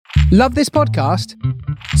Love this podcast?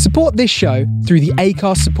 Support this show through the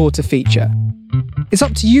Acast supporter feature. It's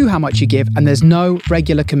up to you how much you give, and there's no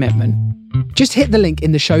regular commitment. Just hit the link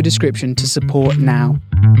in the show description to support now.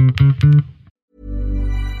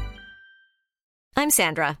 I'm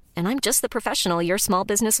Sandra, and I'm just the professional your small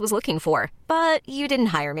business was looking for. But you didn't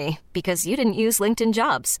hire me because you didn't use LinkedIn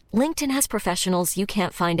Jobs. LinkedIn has professionals you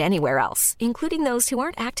can't find anywhere else, including those who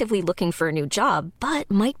aren't actively looking for a new job, but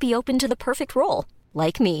might be open to the perfect role,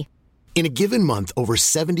 like me. In a given month, over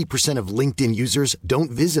 70% of LinkedIn users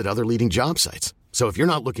don't visit other leading job sites. So if you're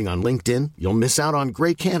not looking on LinkedIn, you'll miss out on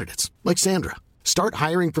great candidates like Sandra. Start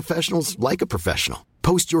hiring professionals like a professional.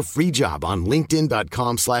 Post your free job on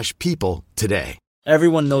linkedin.com/people today.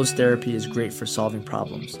 Everyone knows therapy is great for solving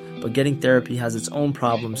problems, but getting therapy has its own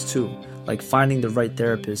problems too, like finding the right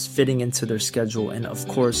therapist, fitting into their schedule, and of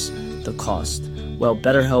course, the cost. Well,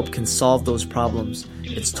 BetterHelp can solve those problems.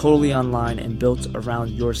 It's totally online and built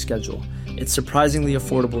around your schedule. It's surprisingly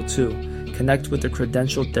affordable too. Connect with a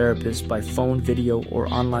credentialed therapist by phone, video, or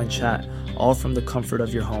online chat, all from the comfort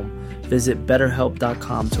of your home. Visit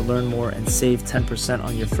BetterHelp.com to learn more and save 10%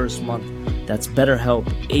 on your first month. That's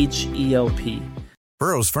BetterHelp, H-E-L-P.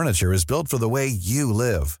 Burrow's furniture is built for the way you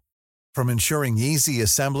live. From ensuring easy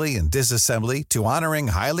assembly and disassembly to honoring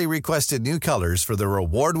highly requested new colors for their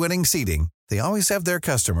award-winning seating, they always have their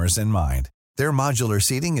customers in mind. Their modular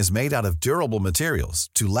seating is made out of durable materials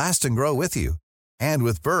to last and grow with you. And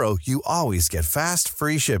with Burrow, you always get fast,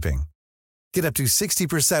 free shipping. Get up to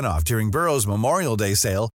 60% off during Burrow's Memorial Day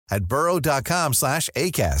sale at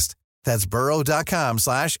burrow.com/ACAST. That's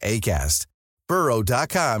burrow.com/ACAST.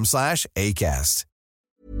 burrow.com/ACAST.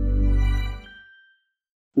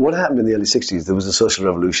 What happened in the early 60s, there was a social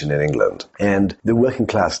revolution in England, and the working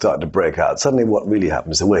class started to break out. Suddenly what really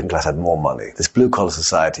happened is the working class had more money. This blue-collar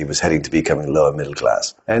society was heading to becoming lower middle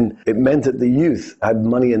class, and it meant that the youth had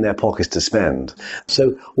money in their pockets to spend.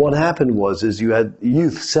 So what happened was you had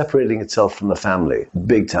youth separating itself from the family,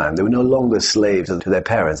 big time. They were no longer slaves to their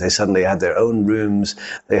parents. They suddenly had their own rooms,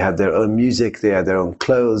 they had their own music, they had their own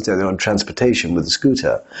clothes, they had their own transportation with a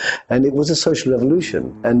scooter. And it was a social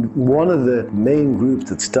revolution. And one of the main groups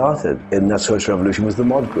that started in that social revolution was the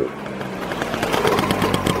mod group.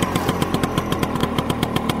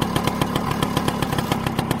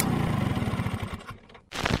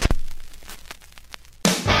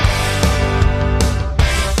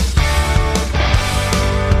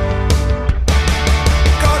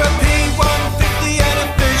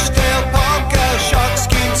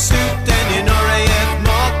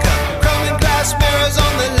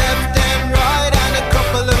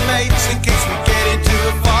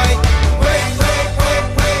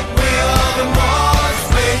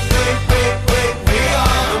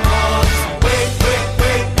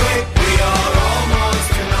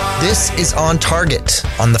 This is On Target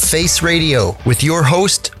on The Face Radio with your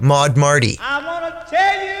host, Maud Marty. I want to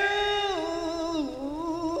tell you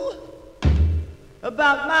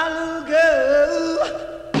about my little girl.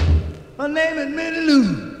 Her name is Minnie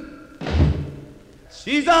Lou.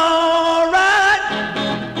 She's all right.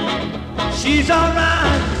 She's all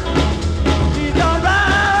right. She's all right.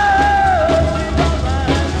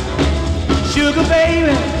 She's all right. Sugar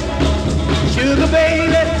baby. Sugar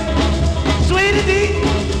baby. Sweetie dee.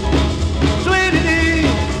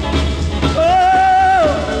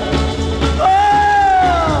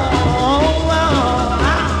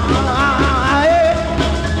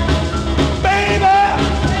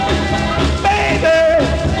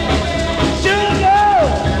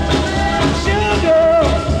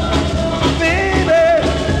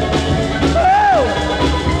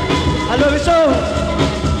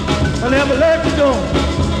 Never let you go.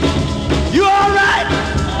 You all right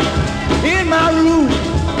in my room.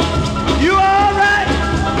 You all right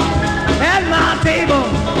at my table.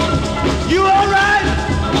 You all right.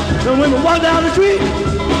 And when we walk down the street,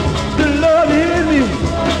 the Lord hears me.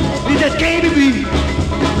 He just can't be.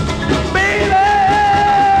 Baby,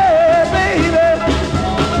 baby,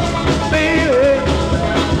 baby,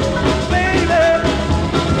 baby.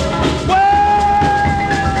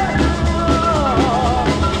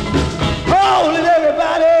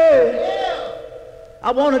 I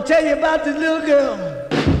want to tell you about this little girl.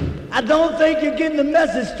 I don't think you're getting the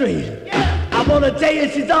message straight. I want to tell you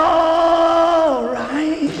she's all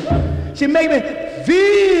right. She make me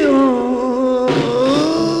feel.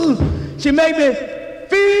 She make me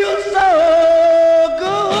feel so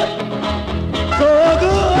good. So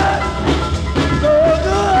good. So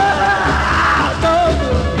good. So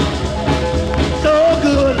good. So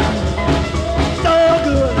good. So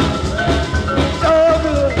good. So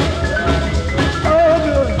good. So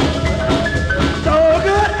good. So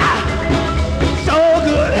good. So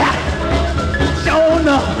good.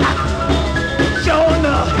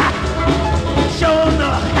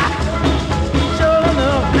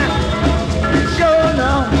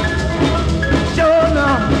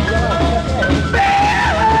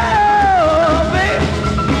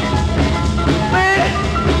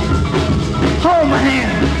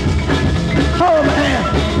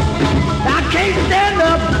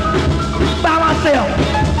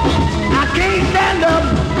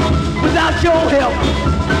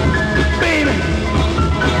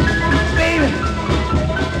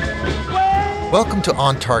 Welcome to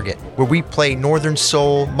On Target, where we play Northern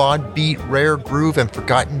Soul, mod beat, rare groove, and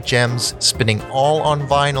forgotten gems, spinning all on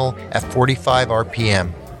vinyl at 45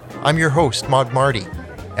 RPM. I'm your host, Mod Marty.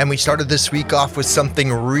 And we started this week off with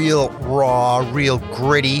something real raw, real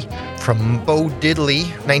gritty from Bo Diddley,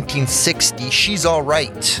 1960, She's All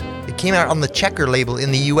Right. It came out on the Checker label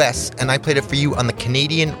in the US, and I played it for you on the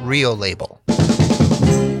Canadian Rio label.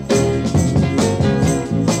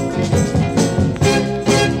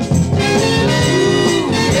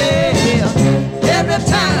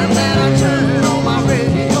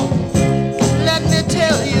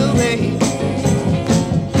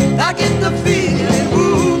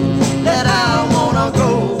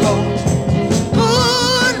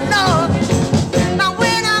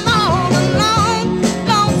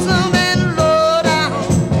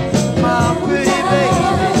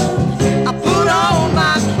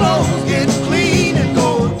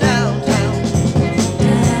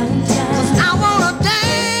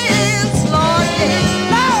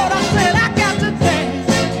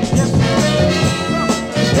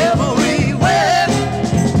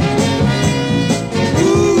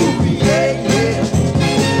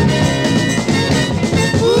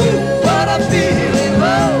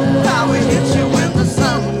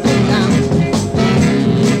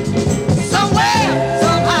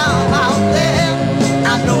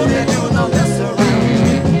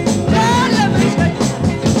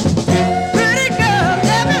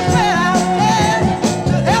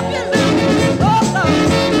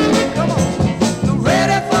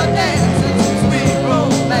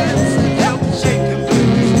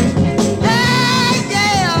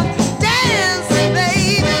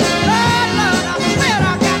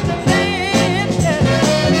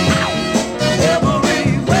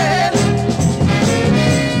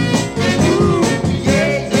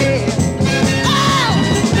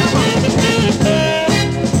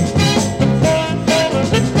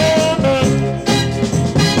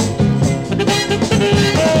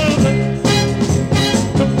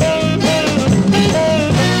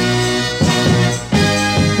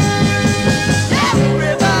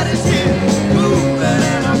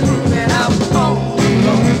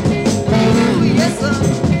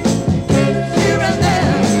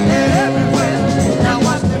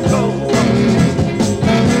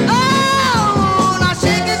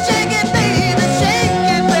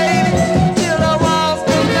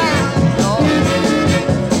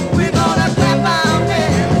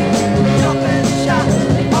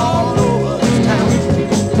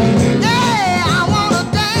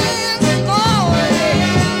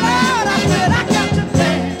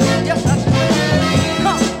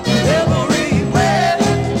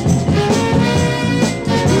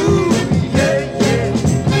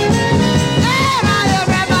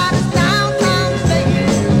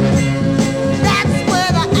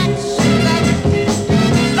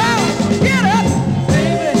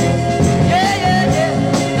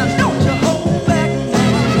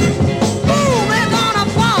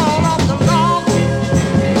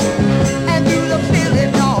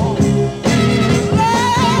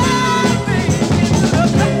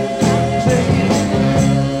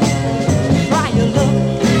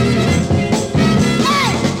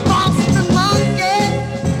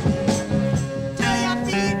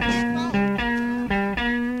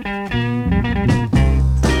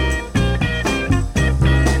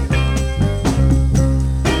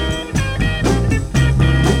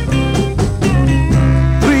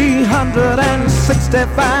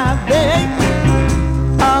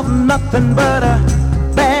 Nothing but a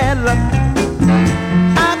bad luck.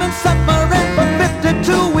 I've been suffering for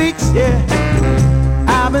 52 weeks, yeah.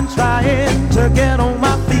 I've been trying to get on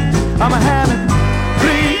my feet. I'm having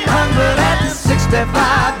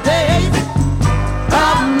 365 days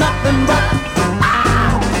of nothing but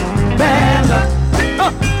bad luck.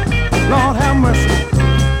 Lord have mercy,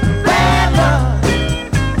 bad luck.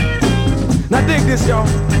 Now dig this, y'all.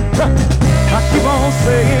 I keep on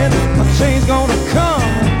saying a change gonna come.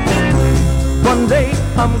 One day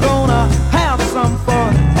I'm gonna have some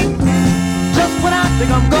fun. Just when I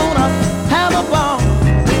think I'm gonna have a ball,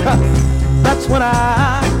 that's when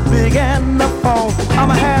I began to fall. I'm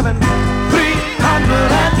having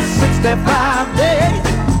 365 days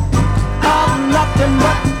of nothing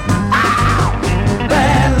but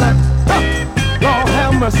bad luck. Lord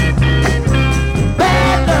have mercy,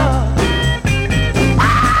 bad luck.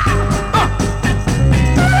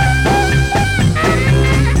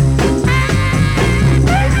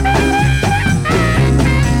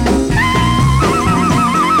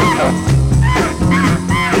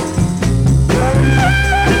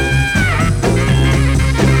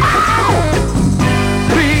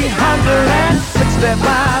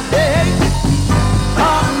 365 days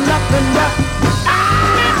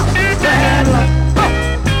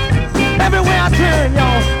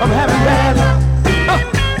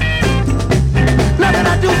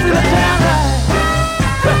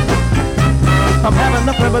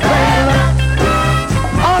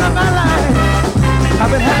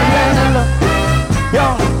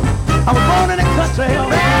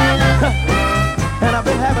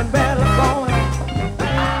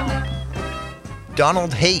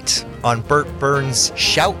Donald Haight on Burt Burns'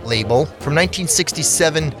 Shout label. From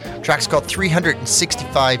 1967, track's called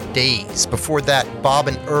 365 Days. Before that, Bob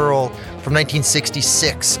and Earl from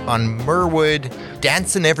 1966 on Merwood,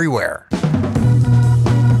 Dancin' Everywhere.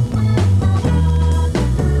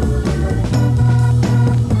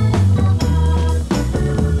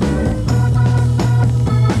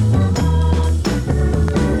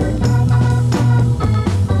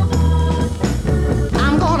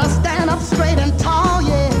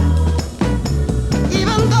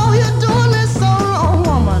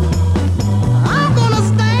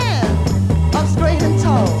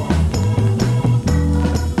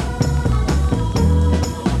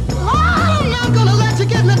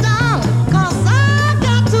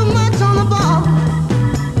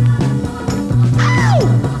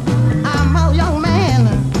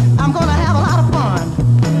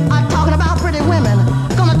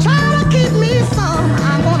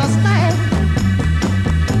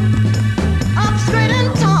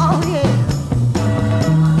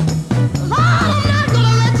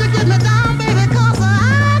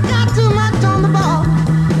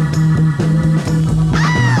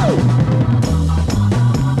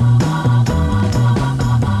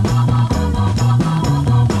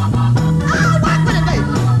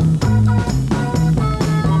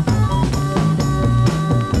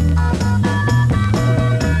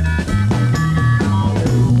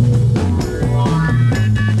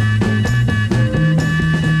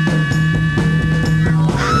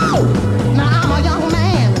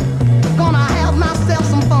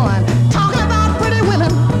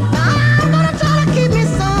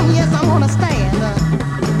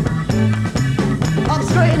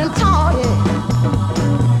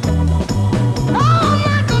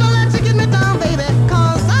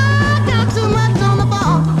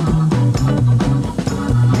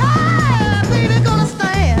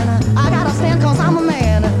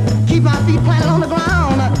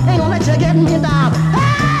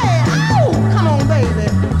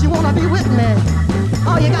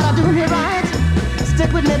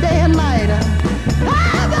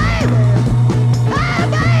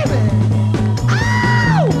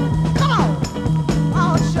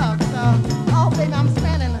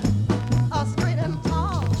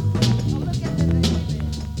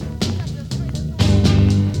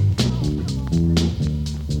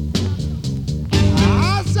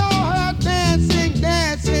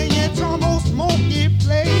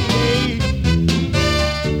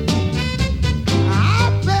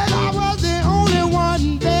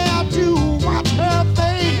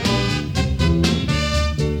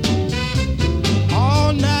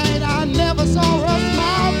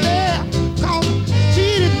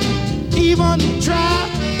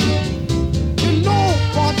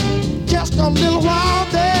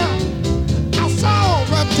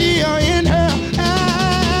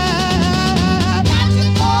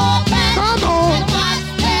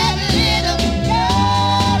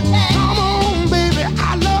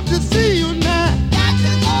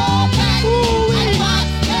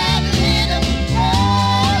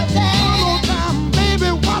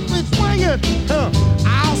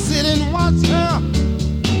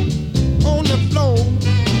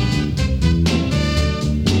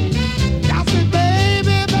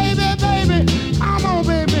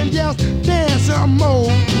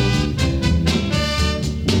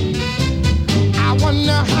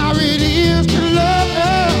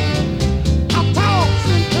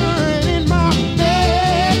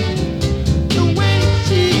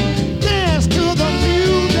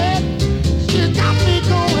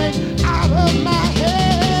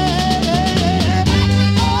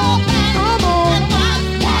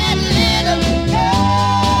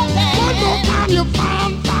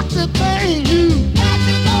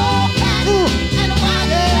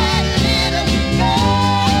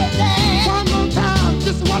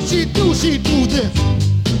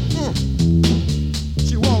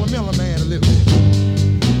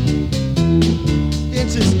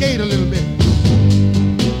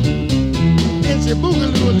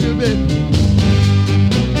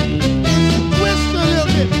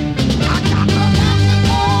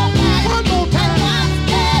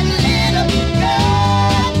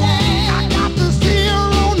 I got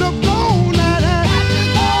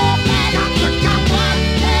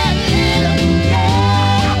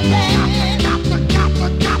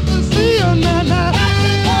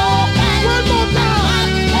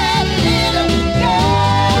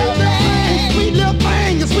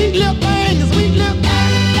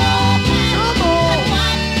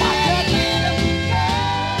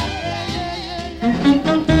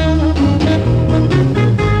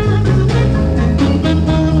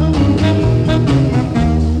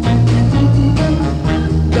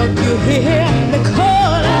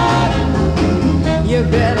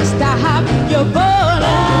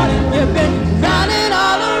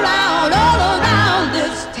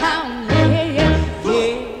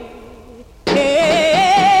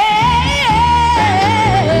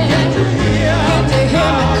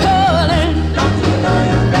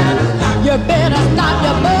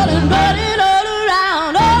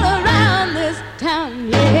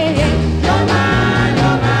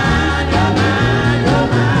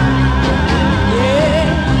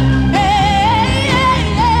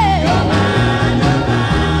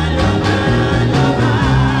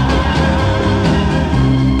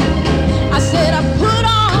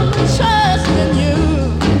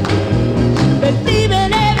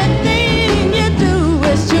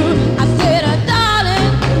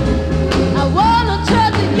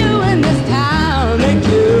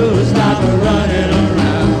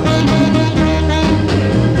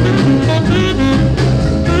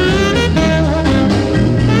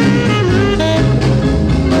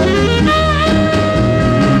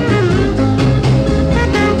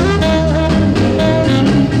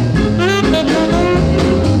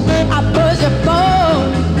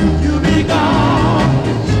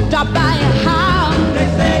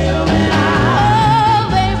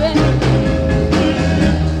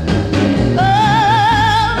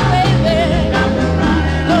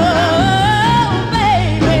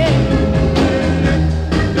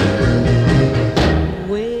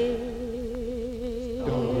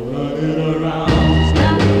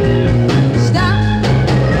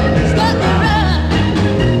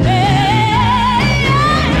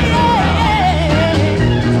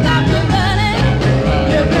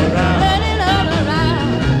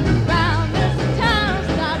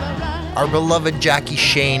Beloved Jackie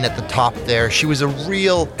Shane at the top there. She was a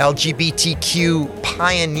real LGBTQ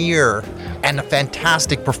pioneer and a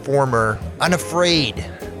fantastic performer, unafraid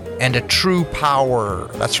and a true power.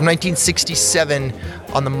 That's from 1967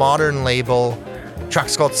 on the Modern label. The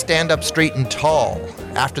track's called Stand Up Straight and Tall.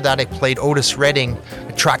 After that, I played Otis Redding,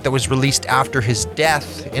 a track that was released after his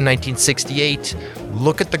death in 1968,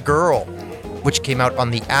 Look at the Girl, which came out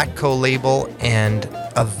on the Atco label, and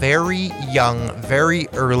a very young, very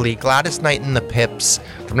early Gladys Knight and the Pips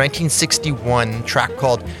from 1961, track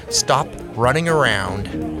called Stop Running Around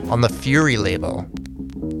on the Fury label.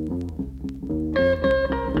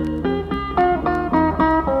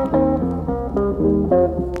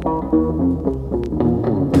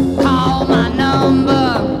 Call my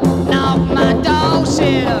number, knock my door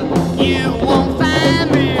sitter. You won't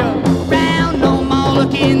find me around no more.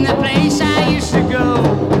 Look in the place I used to go.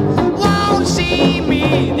 Won't see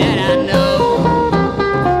me that I know,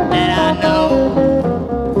 that I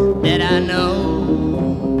know, that I know.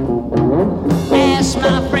 Ask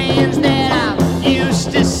my friends that I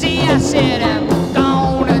used to see. I said I'm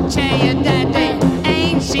gonna tell you that they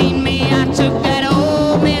ain't seen me. I took that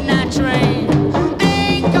old midnight train.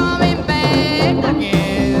 Ain't coming back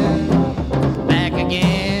again, back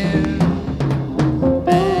again,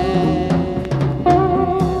 back.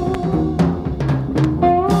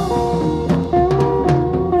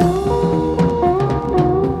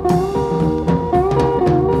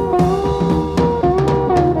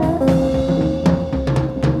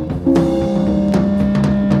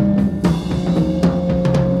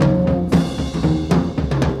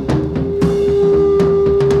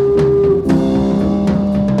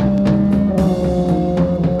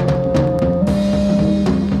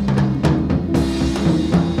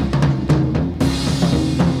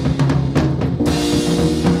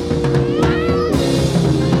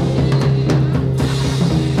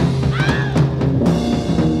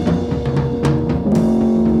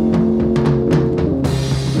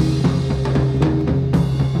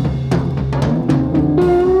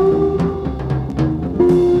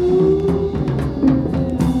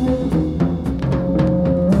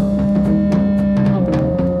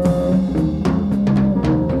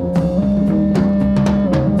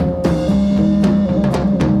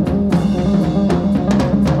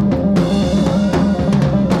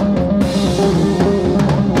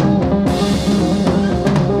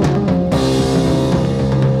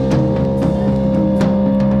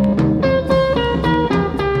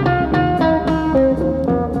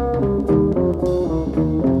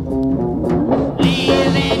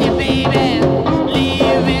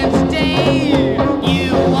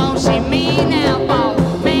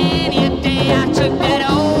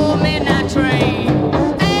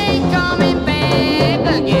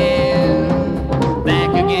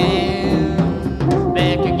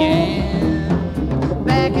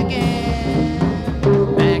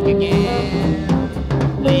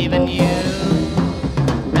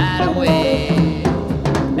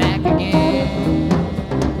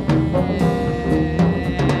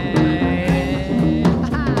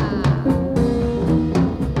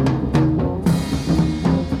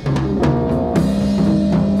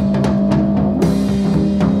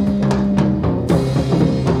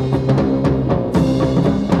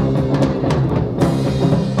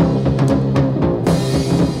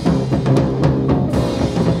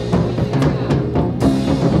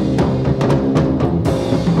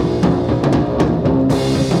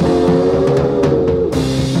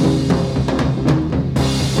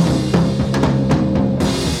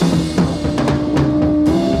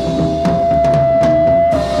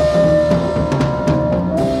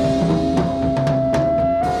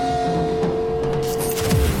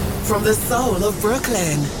 From the soul of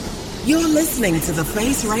Brooklyn, you're listening to The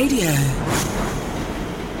Face Radio.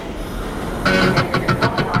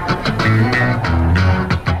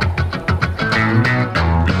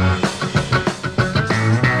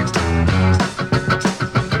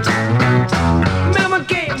 Mama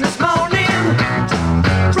came this morning,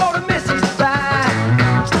 wrote a message back,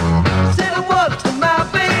 said it was for my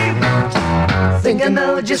babe, think I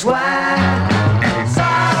know just why.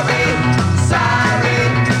 Sorry, sorry,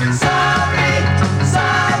 sorry,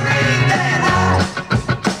 sorry that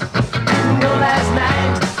I know last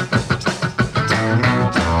night.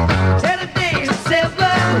 Had a date at 7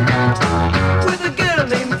 with a girl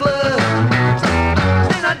named Fleur.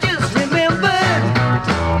 Then I just remembered,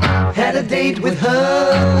 had a date with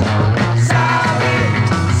her. Sorry,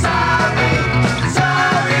 sorry,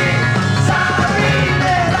 sorry, sorry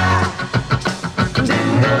that I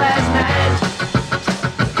didn't go last night.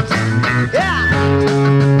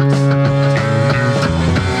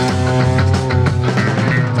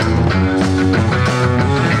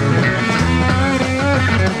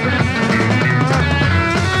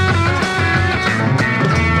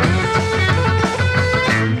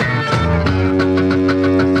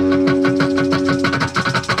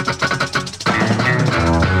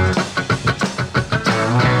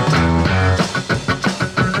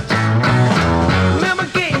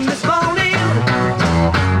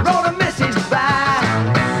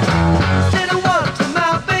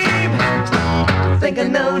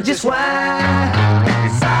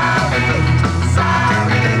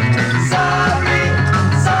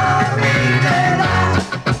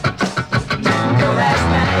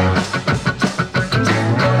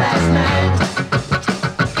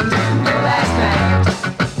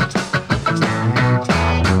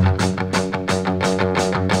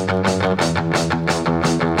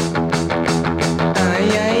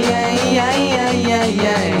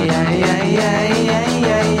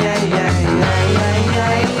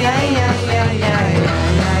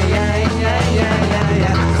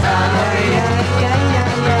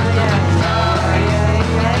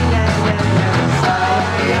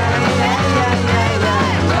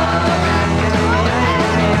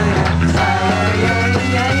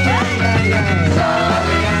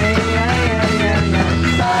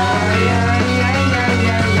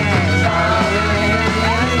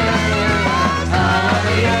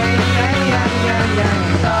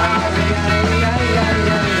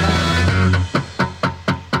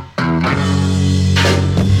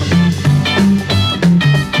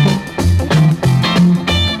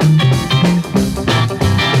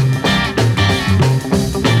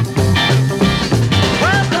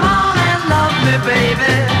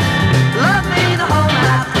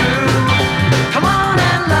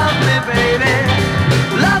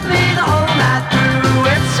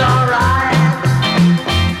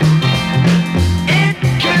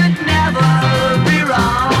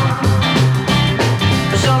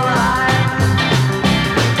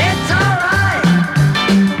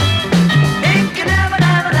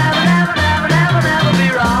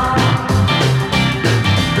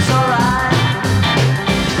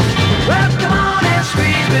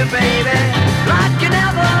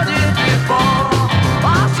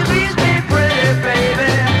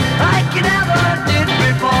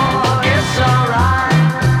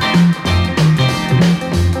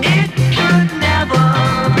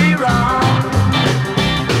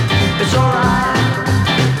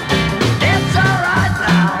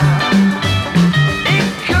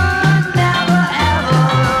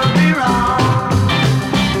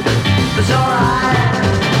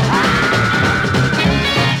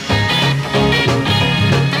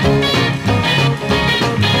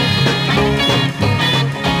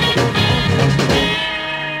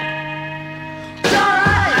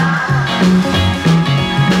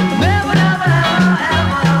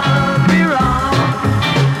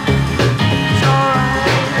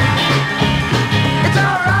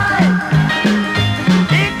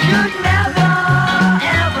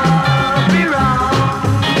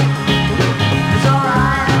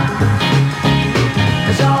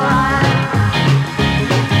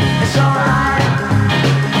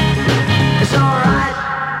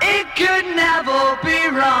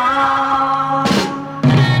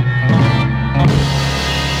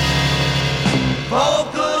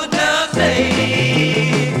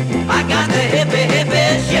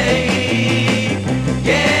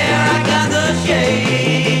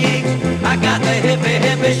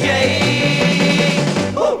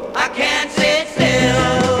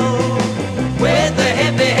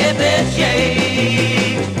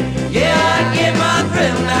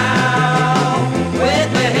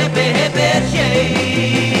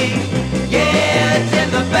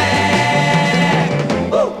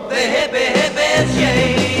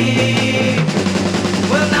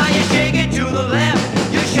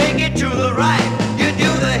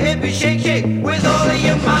 hippie shake, shake with all of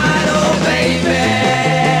your might, oh baby.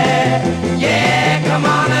 Yeah, come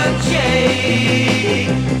on and shake.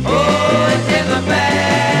 Oh, it's in the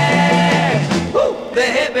bag. Woo, the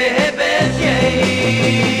hippie, hippie shake.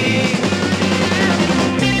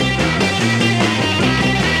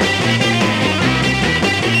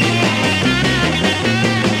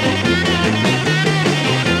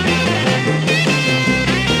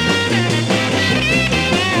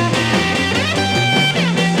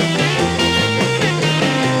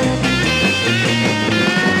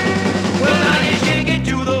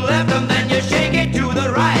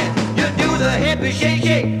 Shake,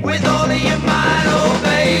 shake with all of your might, oh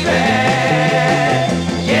baby.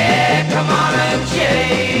 Yeah, come on and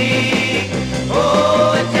shake.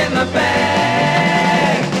 Oh, it's in the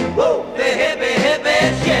bag. Woo, the hippie,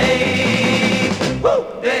 hippie shake. Woo,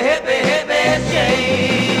 the hippie, hippie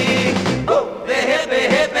shake. Woo, the hippie,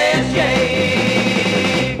 hippie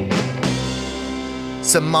shake.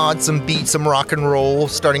 Some mods, some beats, some rock and roll.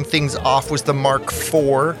 Starting things off was the Mark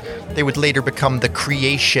IV. They would later become the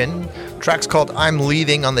Creation. Track's called I'm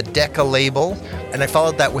Leaving on the Decca label. And I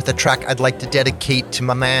followed that with a track I'd like to dedicate to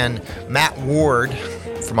my man, Matt Ward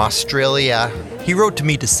from Australia. He wrote to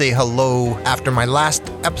me to say hello after my last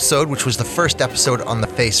episode, which was the first episode on the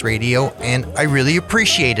Face Radio, and I really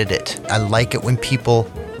appreciated it. I like it when people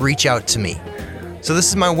reach out to me. So this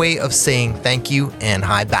is my way of saying thank you and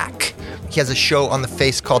hi back. He has a show on the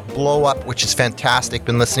Face called Blow Up, which is fantastic.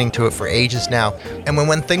 Been listening to it for ages now. And when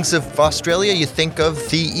one thinks of Australia, you think of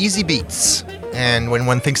the Easy Beats. And when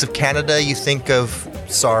one thinks of Canada, you think of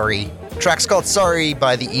Sorry. The track's called Sorry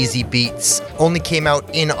by the Easy Beats. Only came out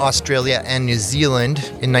in Australia and New Zealand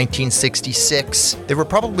in 1966. They were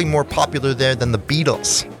probably more popular there than the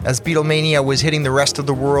Beatles. As Beatlemania was hitting the rest of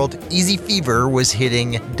the world, Easy Fever was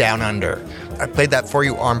hitting Down Under. I played that for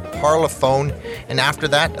you on Parlophone, and after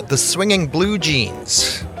that, the Swinging Blue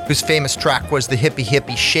Jeans, whose famous track was the Hippie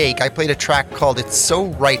Hippie Shake. I played a track called It's So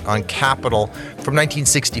Right on Capitol from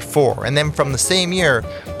 1964, and then from the same year,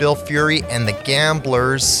 Bill Fury and the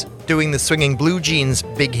Gamblers doing the Swinging Blue Jeans'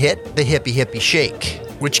 big hit, the Hippie Hippie Shake,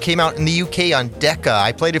 which came out in the UK on Decca.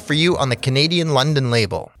 I played it for you on the Canadian London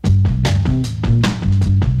label.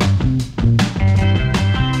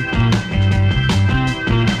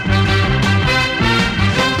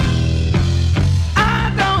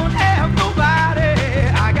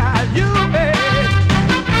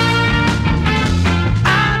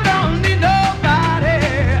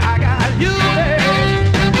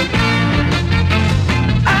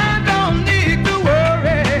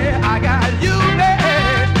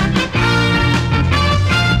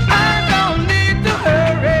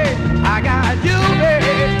 Hurry.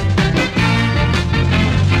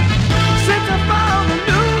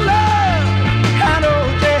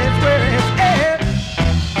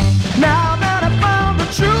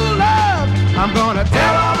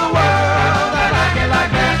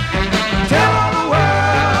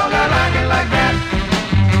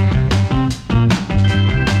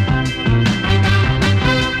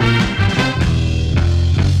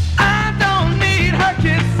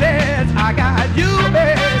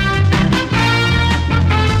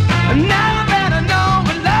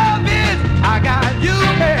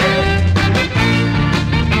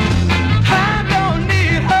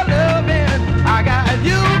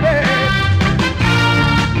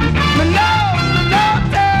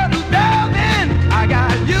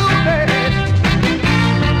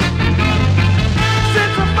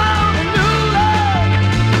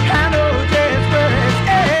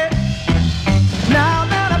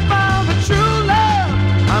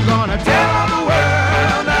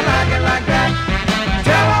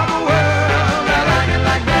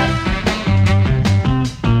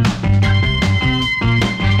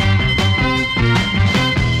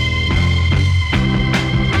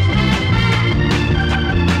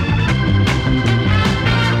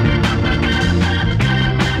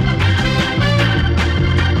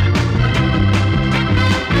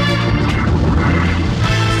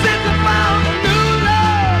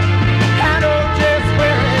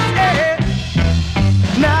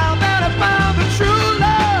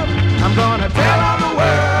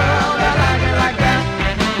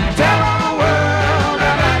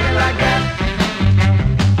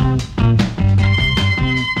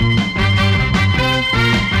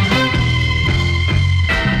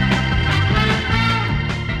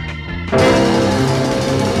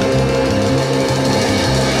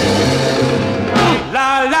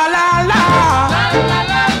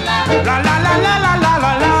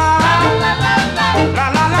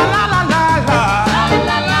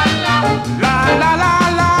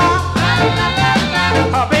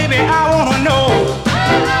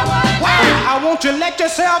 won't you let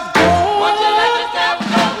yourself go? Won't you let yourself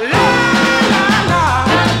go? La la la.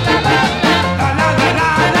 La la la la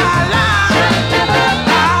la la la. La la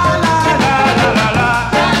la la la la.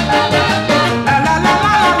 La la la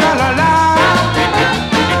la la la.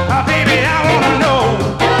 Baby, I wanna know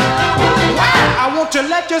why won't you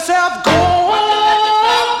let yourself go?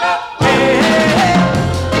 Hey,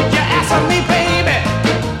 you're asking me, baby,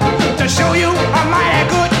 to show you a mighty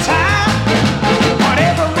good time. But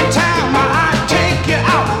every time I take you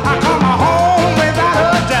out, I come home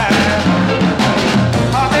without a dime.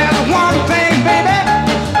 There's one thing, baby,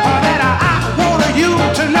 that I want you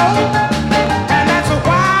to know, and that's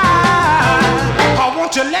why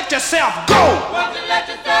won't you let yourself go? Won't you let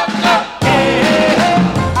yourself go?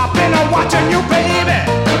 Yeah, I've been watching you, baby,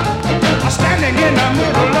 standing in the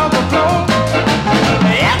middle of the floor.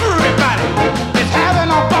 Everybody is having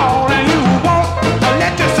a ball, and you won't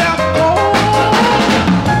let yourself go.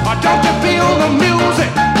 Don't you feel the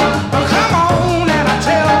music? Come on and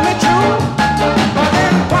tell me true.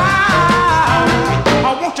 Then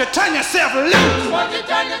why won't you turn yourself loose? Won't you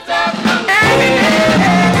turn yourself loose?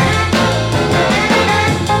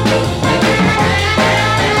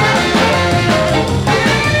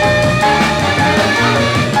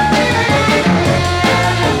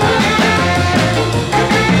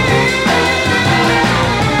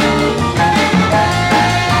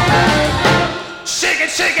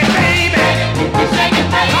 Shake it, baby. Shake it,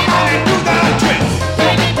 baby. Come on and do the twist.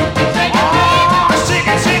 Shake it, oh, shake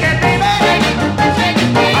it, baby. Shake it,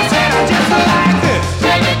 baby. I said I just like this.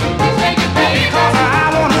 Shake it, baby. Because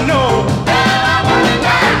I wanna know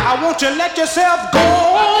why won't you let yourself go?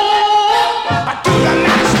 I do the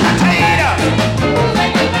mashed potato.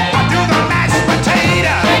 I do the mashed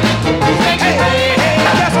potato. Hey, hey, hey,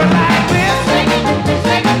 just like this.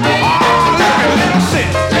 Oh, look at little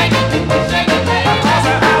sis.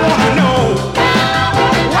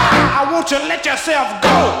 Won't you let yourself go?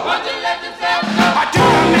 Won't you let yourself go? I do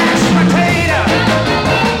the mashed potato.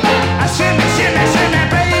 I shimmy, shimmy, shimmy,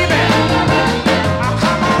 baby. Oh,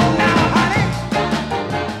 come on now, honey.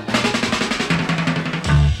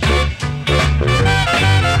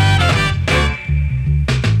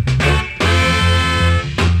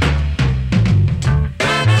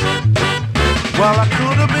 Well, I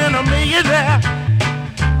could have been a millionaire.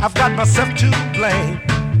 I've got myself to blame.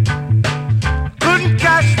 Couldn't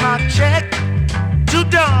cash my check, too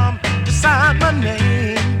dumb to sign my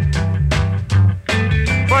name.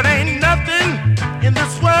 But ain't nothing in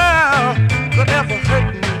this world could ever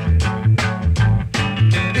hurt me,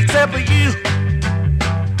 except for you,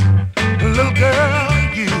 little girl,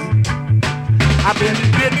 you. I've been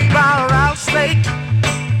bitten by a rattlesnake,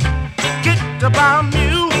 kicked by a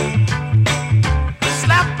mule,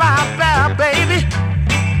 slapped by a bear, baby,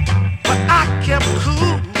 but I kept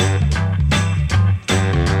cool.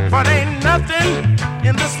 But ain't nothing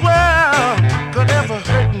in this world could ever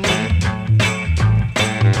hurt me,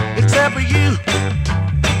 except for you.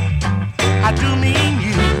 I do mean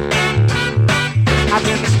you. I've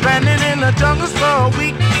been stranded in the jungles for a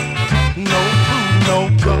week. No food, no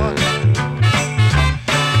gun.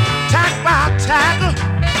 Tagged by a tiger,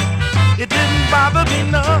 it didn't bother me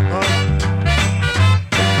none.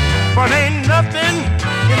 But ain't nothing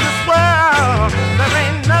in this world, there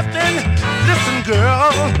ain't nothing. Listen,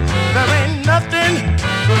 girl, there ain't nothing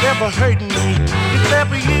could ever hurt me except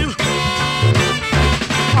for you.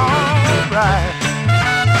 Alright.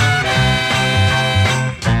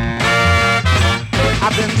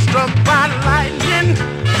 I've been struck by lightning,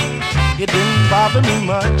 it didn't bother me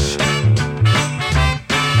much.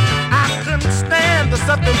 I couldn't stand the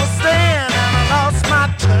stuff that was saying, and I lost my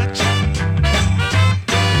touch.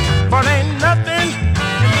 But ain't nothing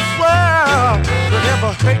in this world could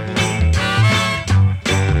ever hurt me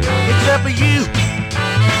except for you.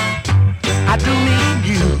 I do mean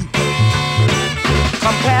you.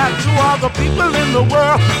 Compared to all the people in the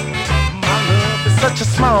world, my love is such a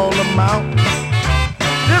small amount.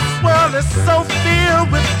 This world is so filled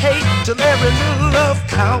with hate till every little love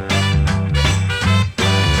count.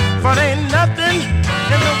 But ain't nothing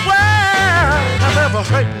in the world that ever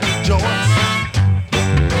hurt me, Joyce,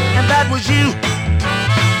 and that was you.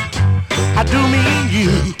 I do mean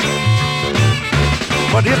you.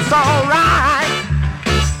 But it's alright.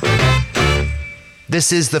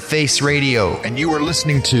 This is The Face Radio, and you are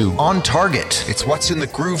listening to On Target. It's what's in the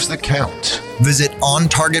grooves that count. Visit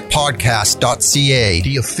ontargetpodcast.ca,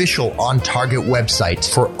 the official On Target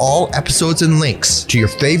website for all episodes and links to your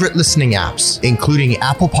favorite listening apps, including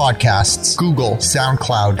Apple Podcasts, Google,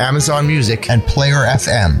 SoundCloud, Amazon Music, and Player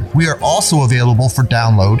FM. We are also available for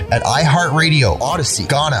download at iHeartRadio, Odyssey,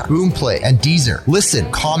 Ghana, Boomplay, and Deezer. Listen,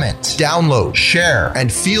 comment, download, share,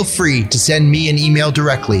 and feel free to send me an email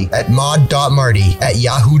directly at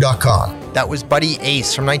mod.marty@yahoo.com. That was Buddy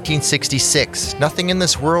Ace from 1966. Nothing in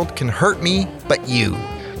this world can hurt me but you.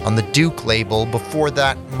 On the Duke label. Before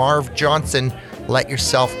that, Marv Johnson, Let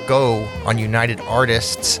Yourself Go on United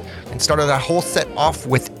Artists. And started that whole set off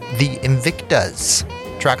with the Invictas.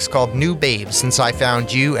 The track's called New Babe Since I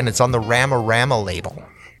Found You, and it's on the Rama Rama label.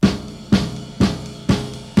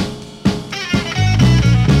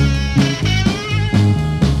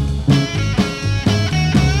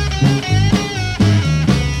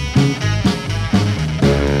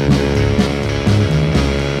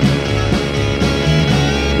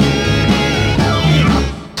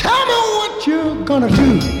 Gonna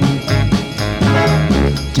do.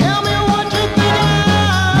 Tell me what you think of.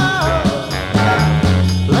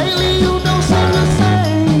 Lately you don't seem the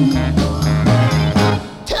same.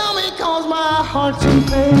 Tell me 'cause my heart's in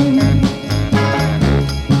pain.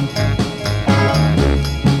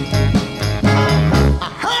 I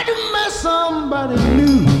heard you met somebody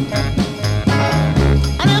new.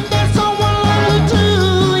 And if there's someone like you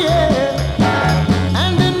too, yeah.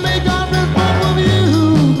 And then make up this both of you.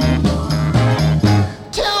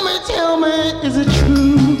 Tell me, is it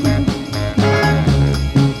true?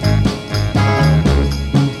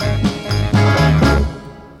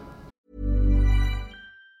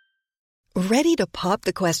 Ready to pop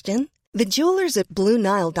the question? The jewelers at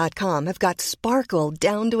BlueNile.com have got sparkle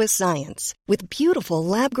down to a science with beautiful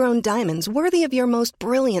lab-grown diamonds worthy of your most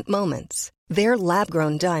brilliant moments. Their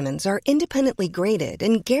lab-grown diamonds are independently graded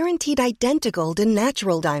and guaranteed identical to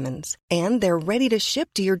natural diamonds, and they're ready to ship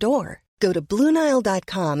to your door. Go to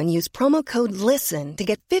BlueNile.com and use promo code LISTEN to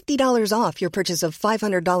get $50 off your purchase of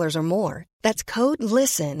 $500 or more. That's code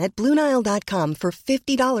LISTEN at BlueNile.com for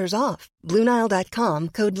 $50 off. BlueNile.com,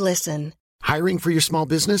 code LISTEN. Hiring for your small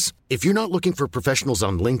business? If you're not looking for professionals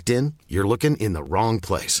on LinkedIn, you're looking in the wrong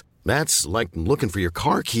place. That's like looking for your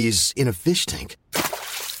car keys in a fish tank.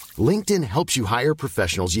 LinkedIn helps you hire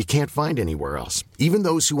professionals you can't find anywhere else, even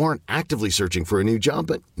those who aren't actively searching for a new job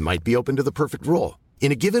but might be open to the perfect role.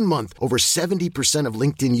 In a given month, over 70% of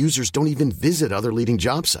LinkedIn users don't even visit other leading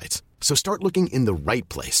job sites. So start looking in the right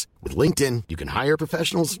place. With LinkedIn, you can hire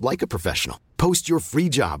professionals like a professional. Post your free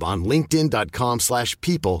job on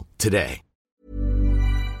linkedin.com/people today.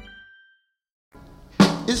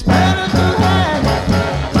 It's better to have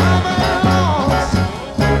love and loss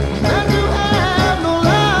than to have no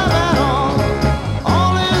love at all.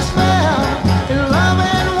 All is fair in love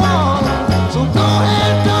and war. So go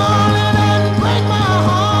ahead, darling, and break my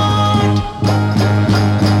heart.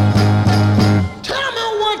 Tell me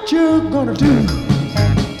what you're gonna do.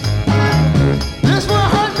 This will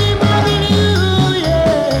hurt me more than you,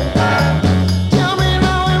 yeah. Tell me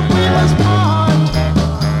now if we must part.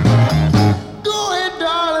 Go ahead,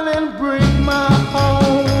 darling, and break my heart.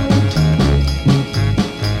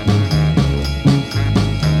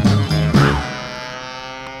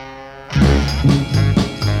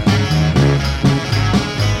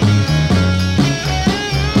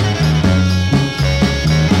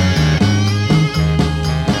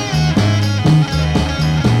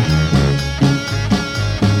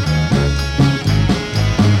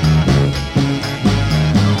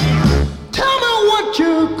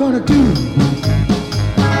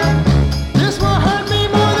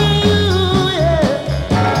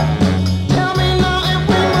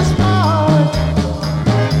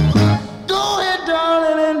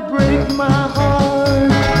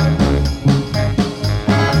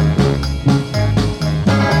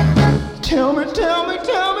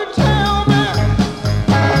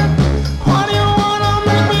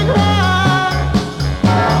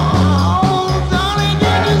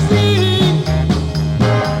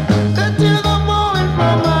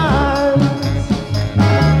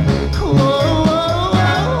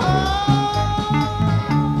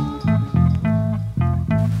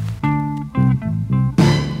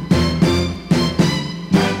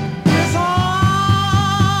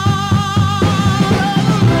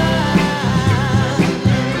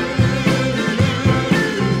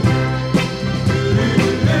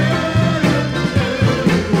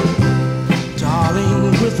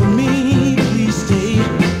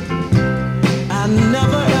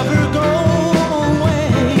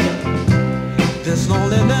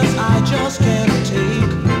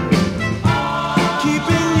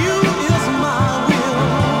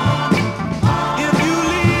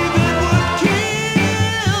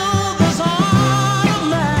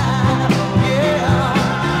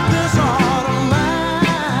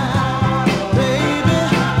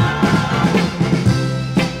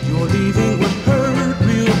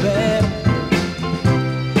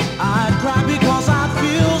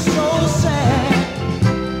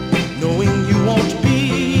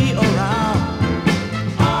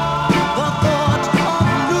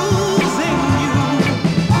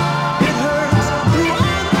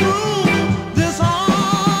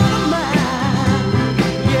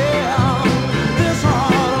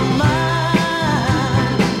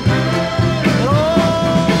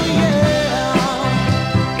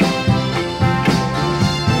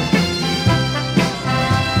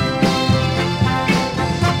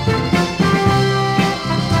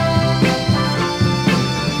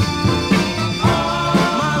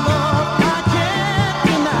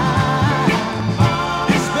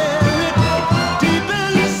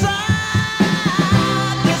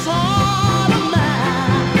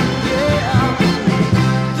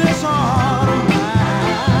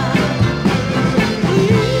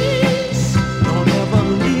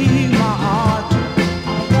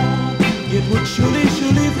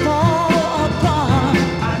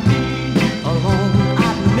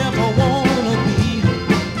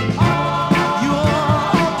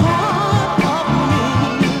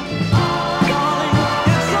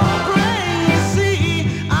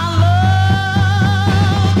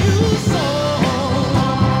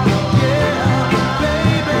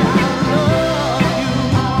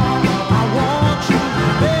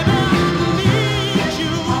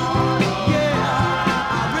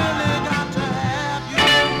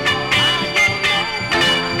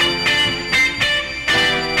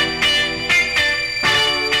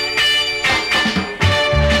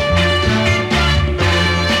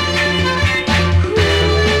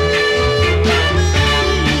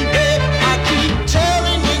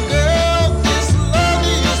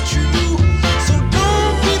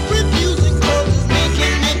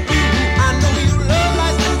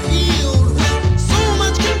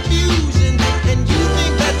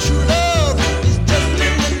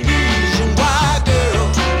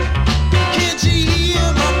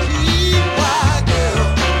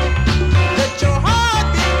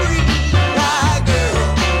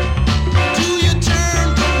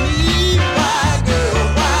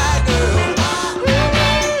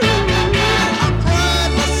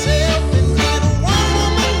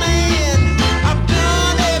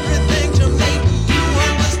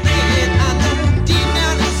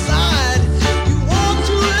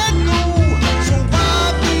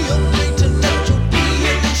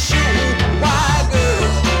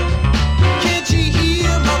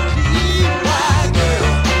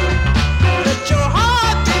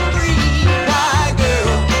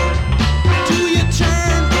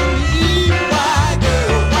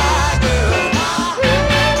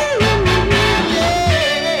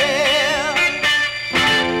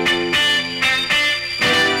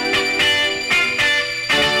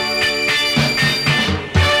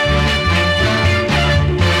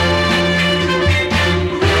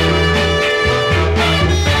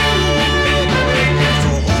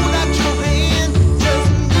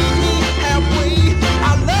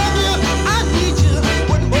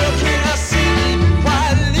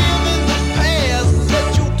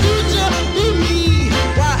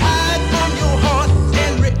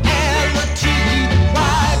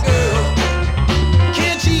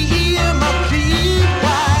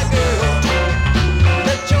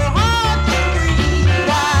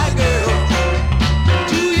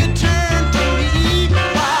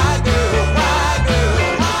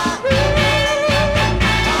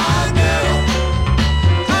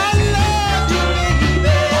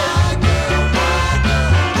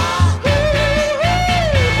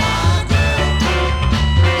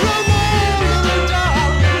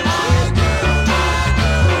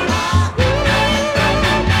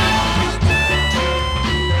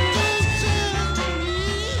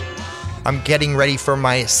 I'm getting ready for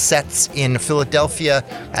my sets in Philadelphia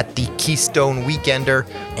at the Keystone Weekender,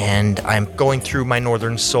 and I'm going through my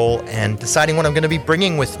Northern Soul and deciding what I'm going to be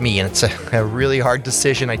bringing with me, and it's a really hard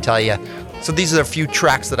decision, I tell you. So these are a few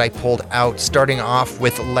tracks that I pulled out, starting off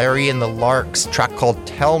with Larry and the Larks, track called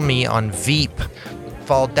Tell Me on Veep.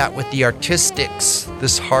 Followed that with the Artistics,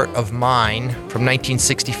 This Heart of Mine from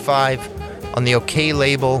 1965 on the OK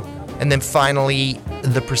label. And then finally,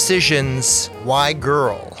 The Precisions, Why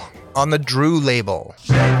Girl on the Drew label.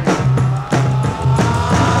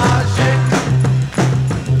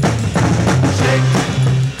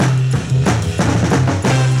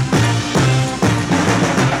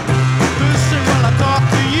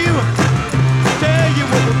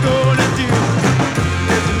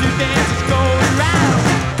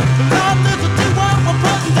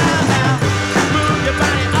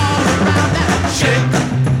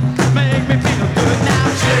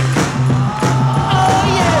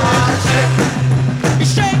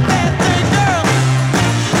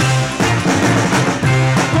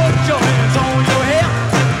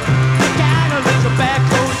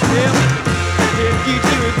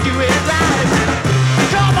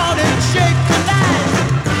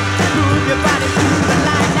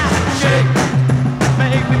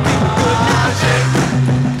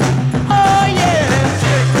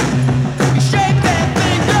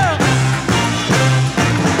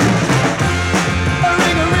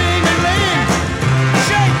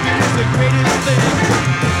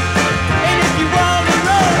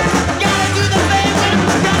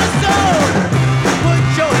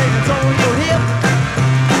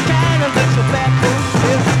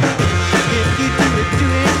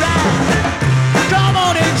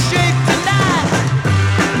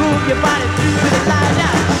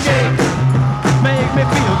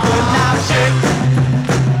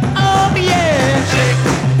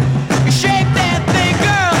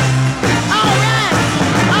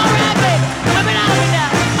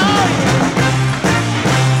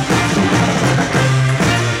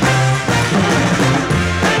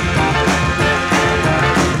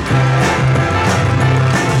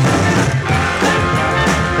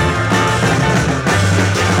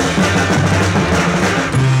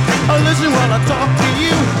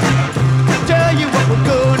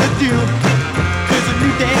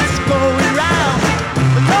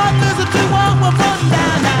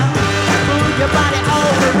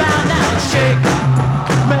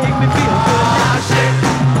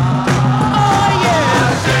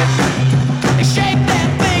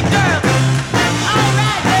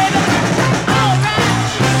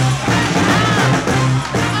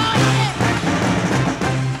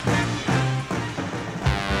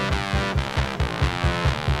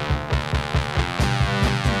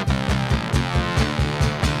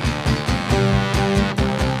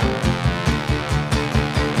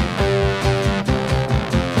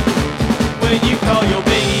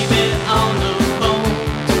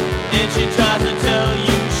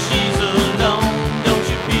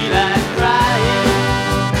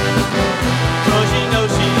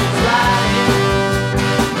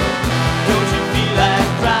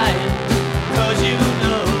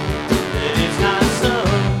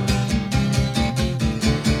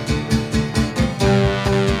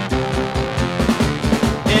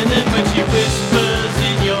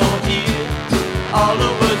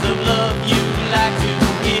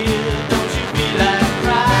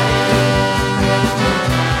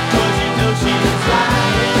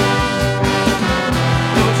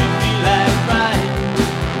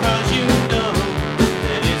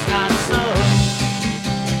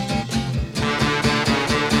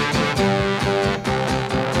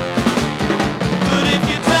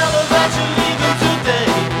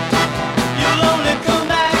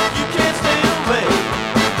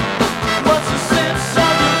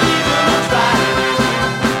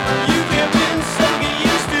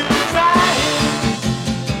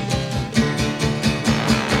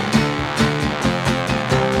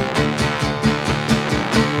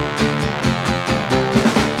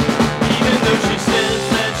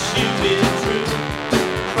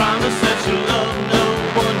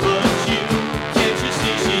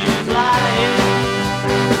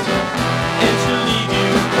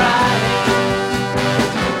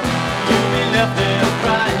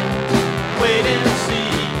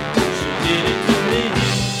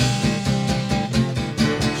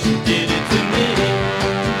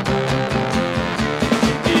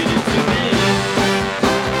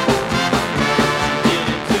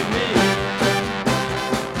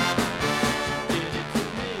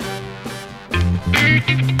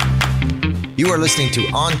 You are listening to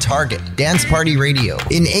On Target Dance Party Radio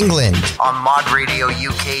in England on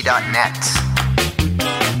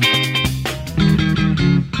modradiouk.net.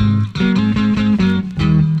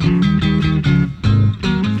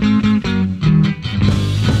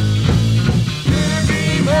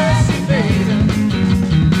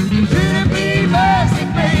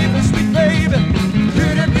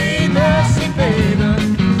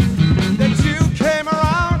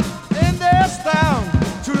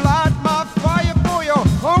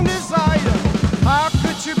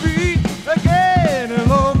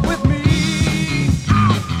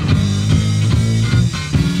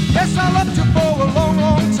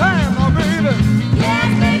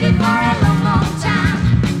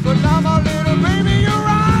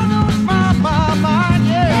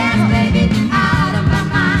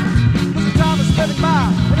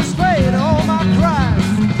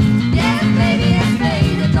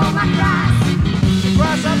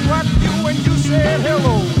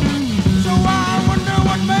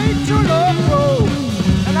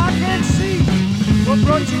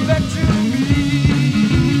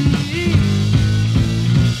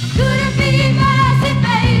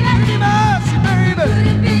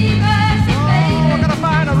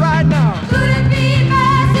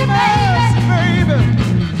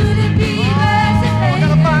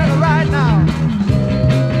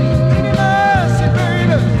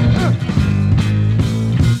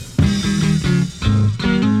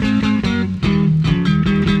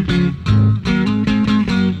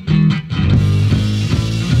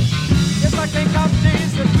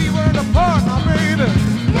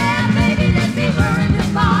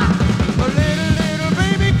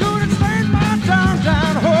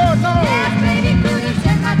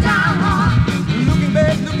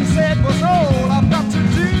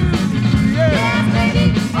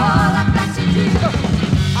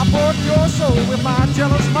 hurt your soul with my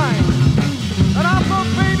jealous mind. And I thought,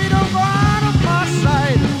 baby, don't go out of my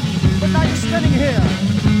sight. But now you're standing here,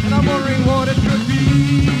 and I'm wondering what it could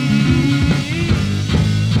be.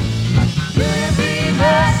 Could it be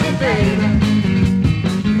mercy, baby?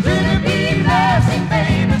 Could it be mercy,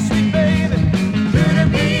 baby, sweet baby? Could it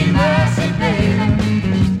be mercy, baby?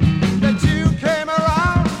 That you came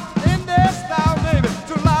around in this style, baby,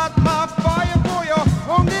 to light my fire for your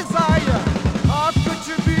own desire. How could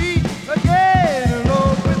you be again in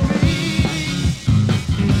love with me?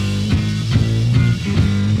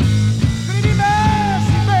 Could it be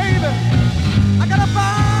mercy, baby? I gotta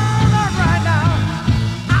find out right now.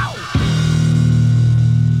 Ow!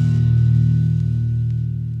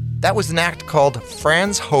 That was an act called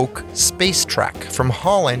Frans Hoek Space Track from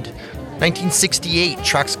Holland, 1968.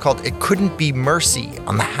 Tracks called It Couldn't Be Mercy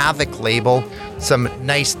on the Havoc label. Some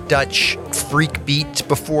nice Dutch freak beat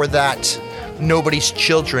before that. Nobody's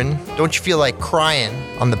Children, Don't You Feel Like Crying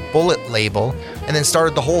on the Bullet label. And then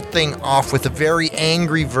started the whole thing off with a very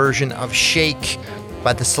angry version of Shake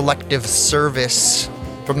by the Selective Service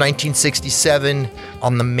from 1967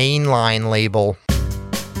 on the Mainline label.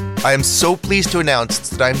 I am so pleased to announce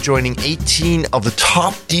that I'm joining 18 of the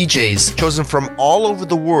top DJs chosen from all over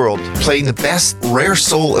the world, playing the best rare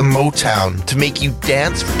soul and Motown to make you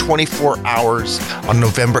dance for 24 hours on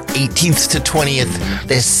November 18th to 20th,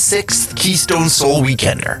 the 6th Keystone Soul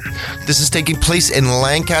Weekender. This is taking place in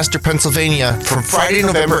Lancaster, Pennsylvania from Friday,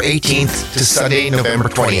 November 18th to Sunday, November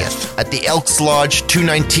 20th at the Elks Lodge,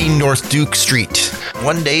 219 North Duke Street.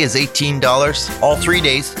 One day is $18. All 3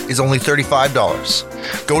 days is only $35.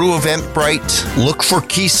 Go to Eventbrite, look for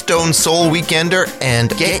Keystone Soul Weekender, and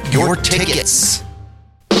get your tickets.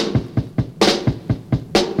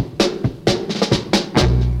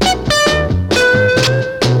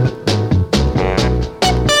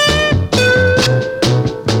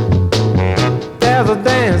 There's a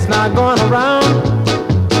dance now going around.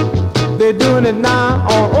 They're doing it now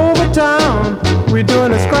all over town. We're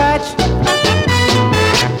doing a scratch.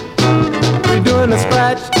 We're doing a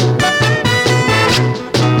scratch.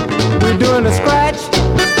 We're doing a scratch.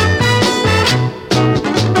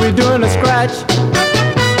 We're doing a scratch.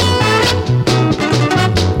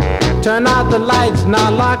 Turn out the lights,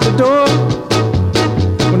 now lock the door.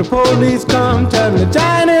 When the police come, tell them the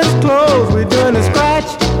giant is closed. We're doing a scratch.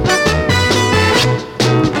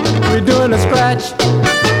 We're doing a scratch.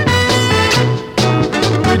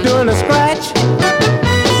 We're doing a scratch.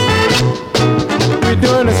 We're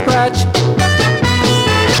doing a scratch.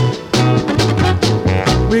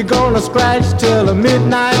 We're gonna scratch till the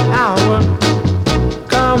midnight hour.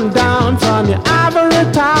 Come down from your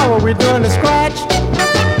ivory tower. We're doing a scratch.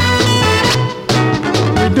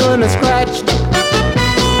 We're doing a scratch.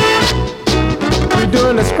 We're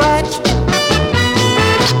doing a scratch.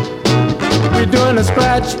 We're doing a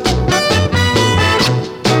scratch.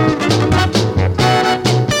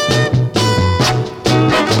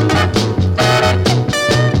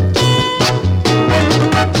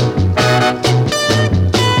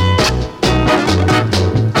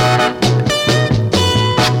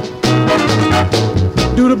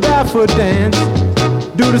 Do the barefoot dance,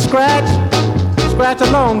 do the scratch, scratch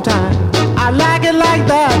a long time. I like it like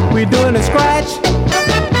that. We're doing a scratch.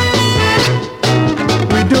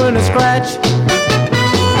 We're doing a scratch.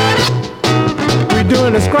 We're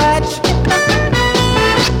doing a scratch.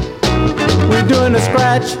 We're doing a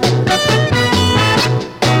scratch.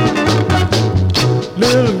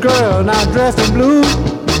 Little girl now dressed in blue,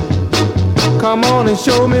 come on and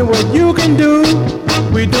show me what you can do.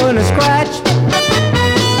 We're doing a scratch.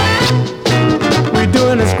 We're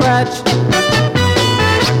doing a scratch.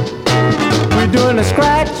 We're doing a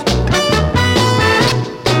scratch.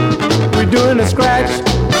 We're doing a scratch.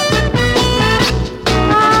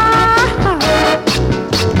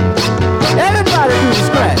 Everybody do the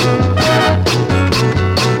scratch.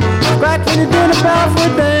 Scratch when you're doing a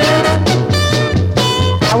barefoot dance.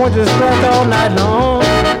 I want you to scratch all night long.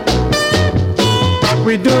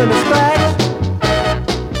 We're doing a scratch.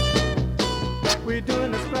 We're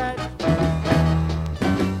doing a scratch.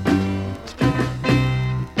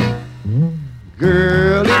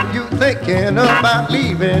 Girl, if you thinking about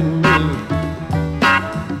leaving me,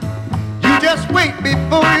 you just wait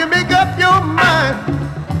before you make up your mind.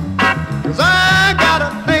 'Cause I got a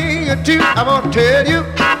thing or two I want to tell you.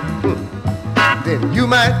 Then you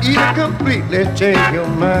might even completely change your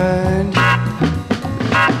mind.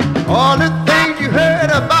 All the things you heard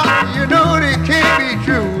about, you know they can't be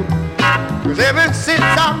true. 'Cause ever since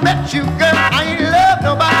I met you, girl, I ain't loved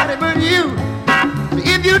nobody but you.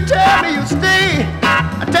 If you tell me you stay,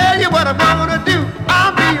 I tell you what I'm gonna do.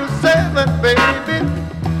 I'll be your servant, baby.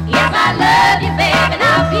 Yes,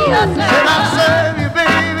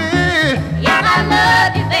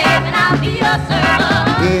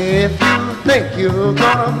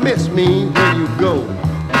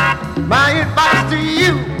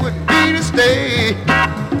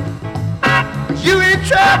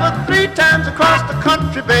 travel 3 times across the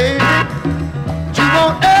country, baby, but you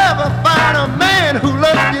won't ever find a man who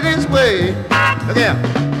loves you this way. Look here.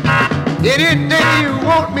 Any day you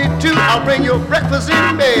want me to, I'll bring your breakfast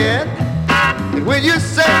in bed. And when you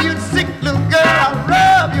say you're sick, little girl, I'll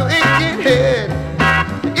rub your aching head.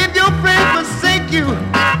 If your friends forsake you,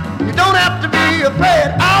 you don't have to be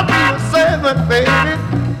afraid. I'll be your servant, baby.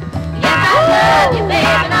 Yes, I love you, baby,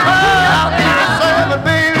 and I'll be your servant,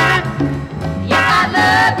 baby. Yes, I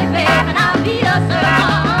love you, baby, and I'll be your servant.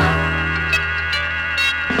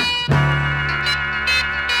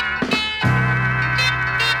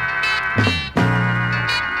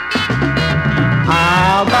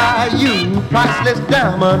 I'll buy you priceless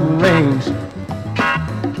diamond rings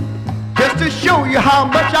just to show you how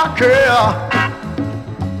much I care.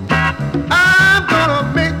 I'm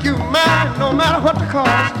gonna make you mine no matter what the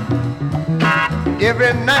cost.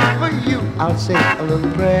 Every night for you I'll say a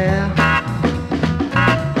little prayer.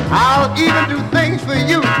 I'll even do things for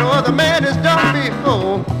you no other man has done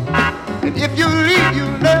before. And if you leave,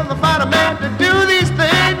 you'll never find a man to do these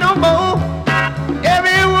things no more.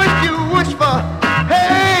 Every wish you wish for,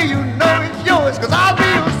 hey, you know it's yours, 'cause I'll be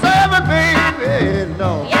your servant, baby.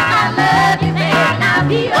 No. Yes, I love you, baby, and I'll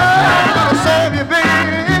be your I'm servant. gonna serve you,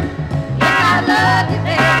 baby. Yes, I love you,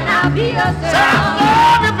 baby, and I'll be your servant. I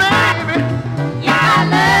love you, baby. Yes, I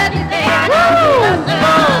love you, baby, and I'll be your servant.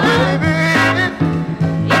 Oh, baby.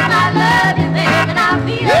 Yes, I love you, baby, and I'll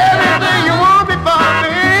be your servant. Everything you want me for,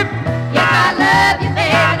 baby. Yes, I love you,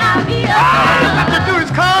 baby, and I'll be your All servant. you got to do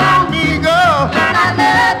is call on me, girl. Yes, I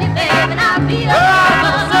love you, baby, and I'll be your Oh, I'm servant.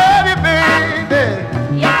 gonna serve you, baby.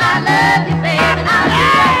 Yes, I love you, baby, and I'll be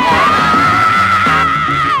your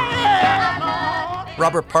servant.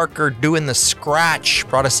 Robert Parker doing the scratch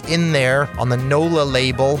brought us in there on the NOLA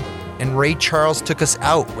label, and Ray Charles took us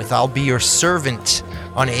out with I'll Be Your Servant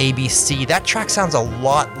on ABC. That track sounds a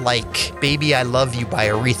lot like Baby I Love You by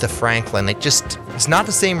Aretha Franklin. It's not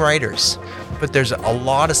the same writers, but there's a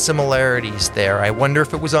lot of similarities there. I wonder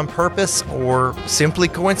if it was on purpose or simply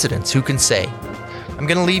coincidence. Who can say? I'm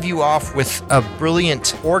going to leave you off with a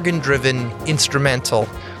brilliant organ-driven instrumental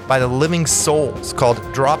by the Living Souls called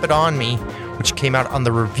Drop It On Me, which came out on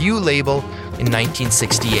the Review label in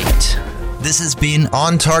 1968. This has been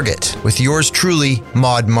On Target with yours truly,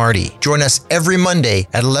 Maud Marty. Join us every Monday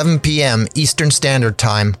at 11 p.m. Eastern Standard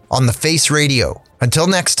Time on The Face Radio. Until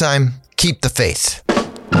next time, keep the faith.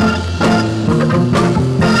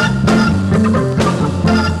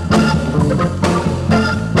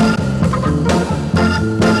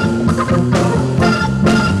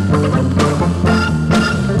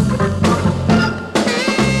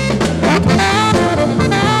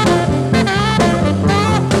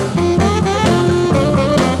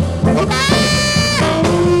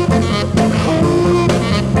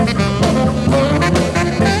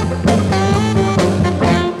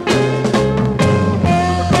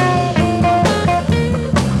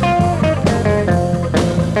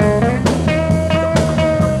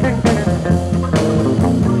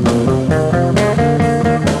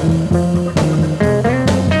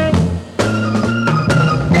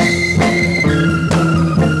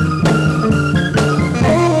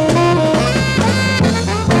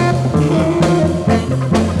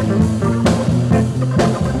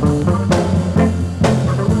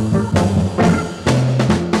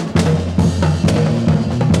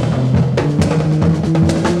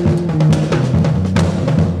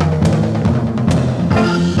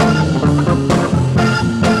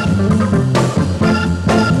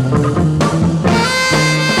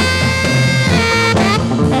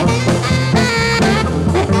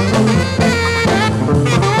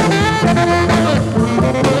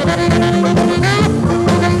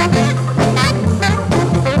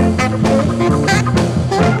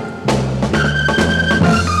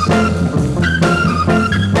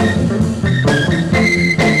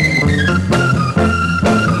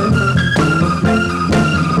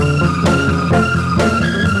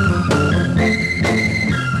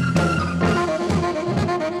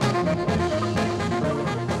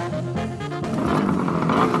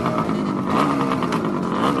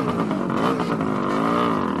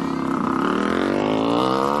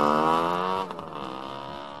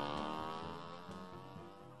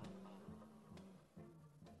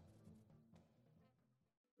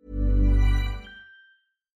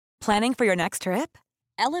 Planning for your next trip?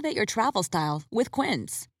 Elevate your travel style with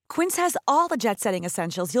Quince. Quince has all the jet-setting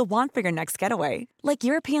essentials you'll want for your next getaway, like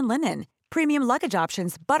European linen, premium luggage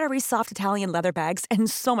options, buttery soft Italian leather bags, and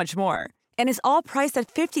so much more. And is all priced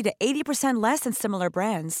at 50 to 80% less than similar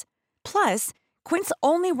brands. Plus, Quince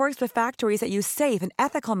only works with factories that use safe and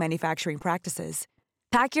ethical manufacturing practices.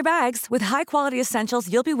 Pack your bags with high-quality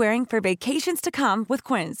essentials you'll be wearing for vacations to come with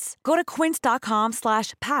Quince. Go to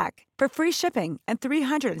quince.com/pack for free shipping and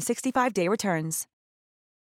 365-day returns.